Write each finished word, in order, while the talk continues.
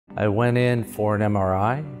I went in for an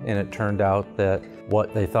MRI, and it turned out that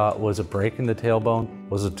what they thought was a break in the tailbone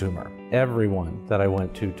was a tumor. Everyone that I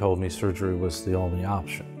went to told me surgery was the only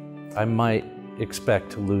option. I might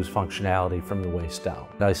expect to lose functionality from the waist down.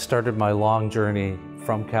 I started my long journey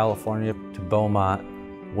from California to Beaumont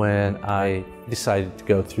when I decided to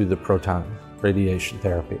go through the Proton radiation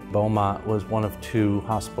therapy. Beaumont was one of 2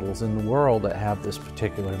 hospitals in the world that have this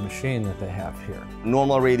particular machine that they have here.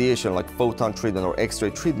 Normal radiation like photon treatment or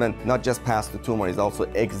X-ray treatment not just pass the tumor, it also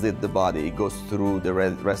exit the body. It goes through the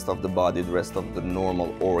rest of the body, the rest of the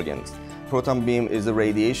normal organs. Proton beam is a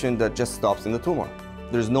radiation that just stops in the tumor.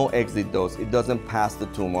 There's no exit dose. It doesn't pass the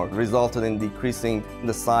tumor, resulting in decreasing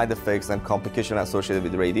the side effects and complications associated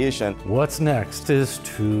with radiation. What's next is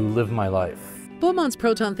to live my life. Beaumont's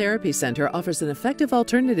Proton Therapy Center offers an effective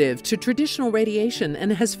alternative to traditional radiation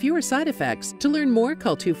and has fewer side effects. To learn more,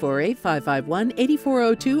 call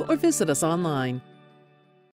 248-551-8402 or visit us online.